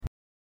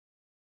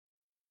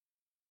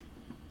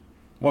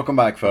Welcome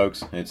back,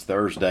 folks. It's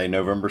Thursday,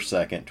 November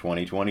 2nd,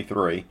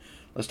 2023.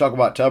 Let's talk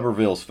about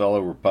Tuberville's fellow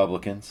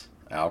Republicans,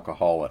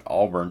 alcohol at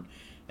Auburn,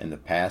 and the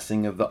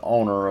passing of the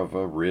owner of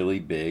a really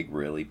big,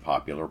 really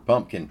popular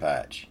pumpkin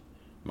patch.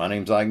 My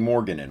name's Ike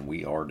Morgan, and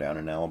we are down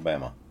in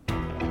Alabama.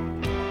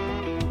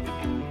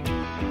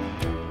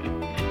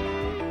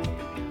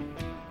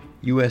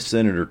 U.S.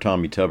 Senator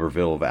Tommy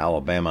Tuberville of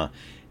Alabama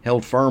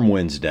held firm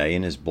Wednesday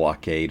in his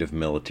blockade of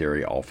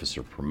military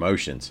officer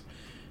promotions.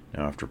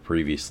 Now, after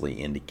previously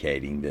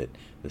indicating that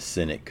the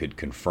Senate could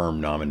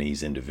confirm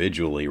nominees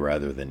individually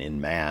rather than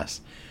en masse,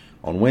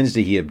 on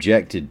Wednesday he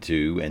objected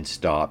to and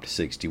stopped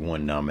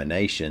 61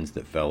 nominations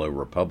that fellow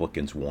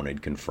Republicans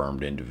wanted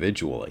confirmed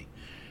individually,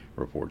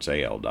 reports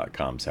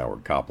AL.com's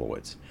Howard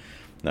Koplowitz.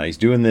 Now, he's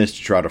doing this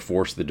to try to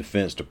force the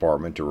Defense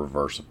Department to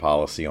reverse a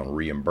policy on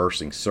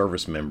reimbursing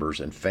service members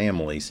and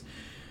families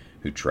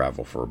who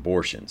travel for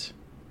abortions.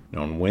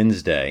 On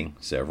Wednesday,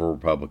 several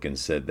Republicans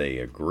said they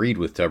agreed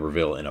with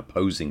Tuberville in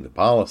opposing the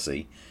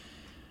policy,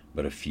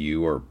 but a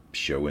few are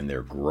showing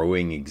their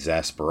growing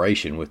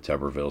exasperation with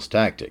Tuberville's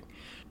tactic.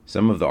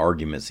 Some of the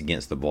arguments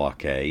against the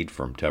blockade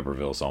from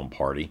Tuberville's own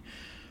party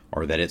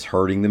are that it's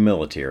hurting the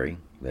military,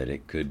 that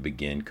it could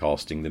begin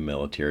costing the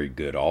military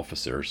good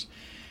officers,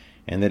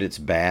 and that it's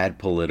bad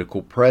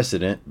political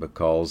precedent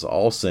because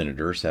all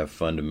senators have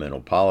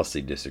fundamental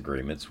policy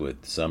disagreements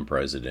with some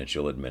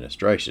presidential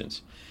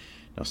administrations.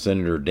 Now,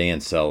 Senator Dan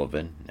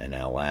Sullivan, an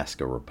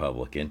Alaska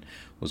Republican,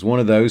 was one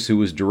of those who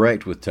was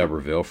direct with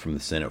Tuberville from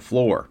the Senate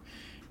floor.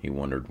 He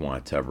wondered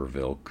why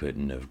Tuberville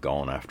couldn't have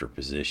gone after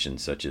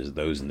positions such as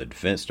those in the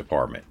Defense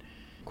Department.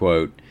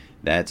 Quote,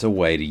 "That's a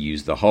way to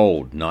use the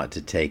hold, not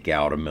to take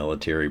out a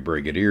military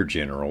brigadier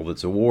general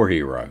that's a war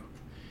hero."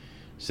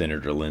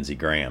 Senator Lindsey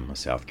Graham, a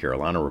South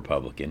Carolina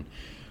Republican,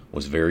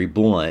 was very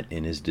blunt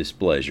in his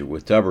displeasure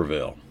with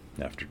Tuberville.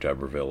 After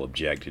Tuberville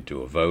objected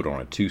to a vote on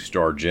a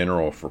two-star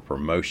general for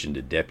promotion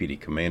to Deputy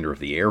Commander of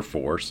the Air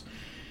Force,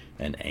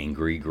 an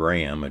angry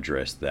Graham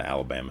addressed the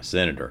Alabama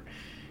senator.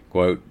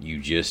 Quote, "You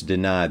just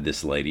denied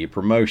this lady a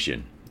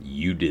promotion.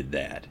 You did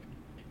that."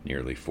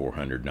 Nearly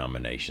 400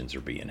 nominations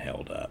are being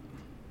held up.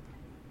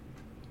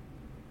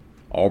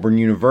 Auburn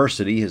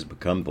University has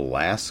become the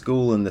last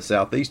school in the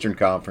Southeastern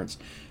Conference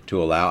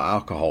to allow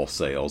alcohol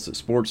sales at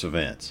sports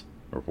events,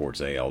 reports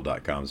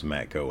AL.com's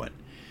Matt Cohen.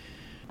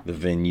 The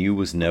venue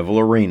was Neville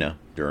Arena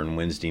during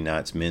Wednesday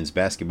night's men's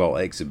basketball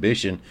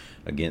exhibition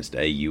against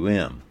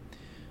AUM.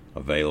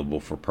 Available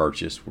for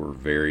purchase were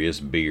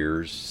various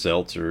beers,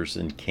 seltzers,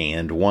 and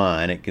canned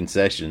wine at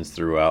concessions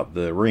throughout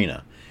the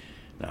arena.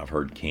 Now, I've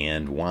heard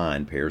canned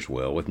wine pairs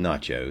well with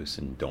nachos,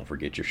 and don't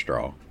forget your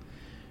straw.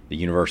 The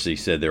university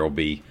said there will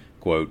be,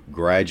 quote,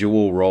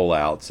 "gradual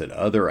rollouts at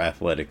other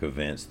athletic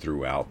events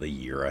throughout the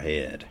year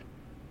ahead."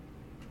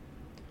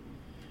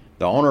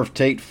 The owner of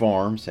Tate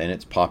Farms and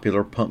its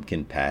popular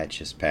pumpkin patch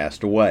has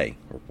passed away,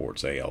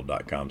 reports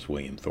AL.com's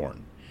William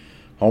Thornton.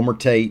 Homer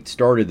Tate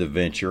started the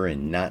venture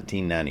in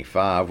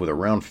 1995 with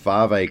around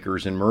 5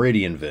 acres in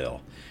Meridianville,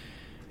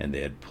 and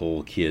they'd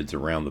pull kids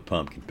around the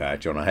pumpkin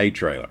patch on a hay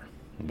trailer.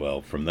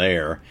 Well, from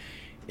there,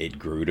 it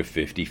grew to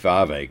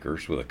 55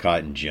 acres with a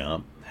cotton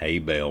jump, hay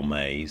bale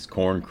maze,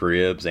 corn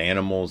cribs,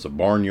 animals, a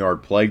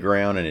barnyard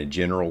playground, and a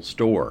general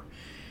store.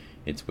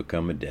 It's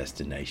become a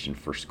destination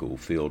for school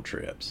field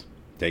trips.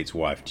 Tate's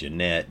wife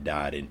Jeanette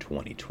died in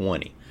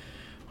 2020.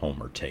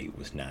 Homer Tate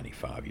was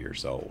 95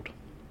 years old.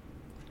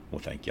 Well,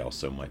 thank y'all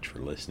so much for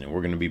listening.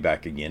 We're going to be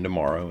back again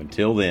tomorrow.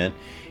 Until then,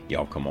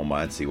 y'all come on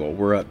by and see what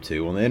we're up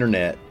to on the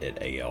internet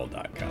at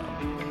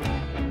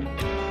AL.com.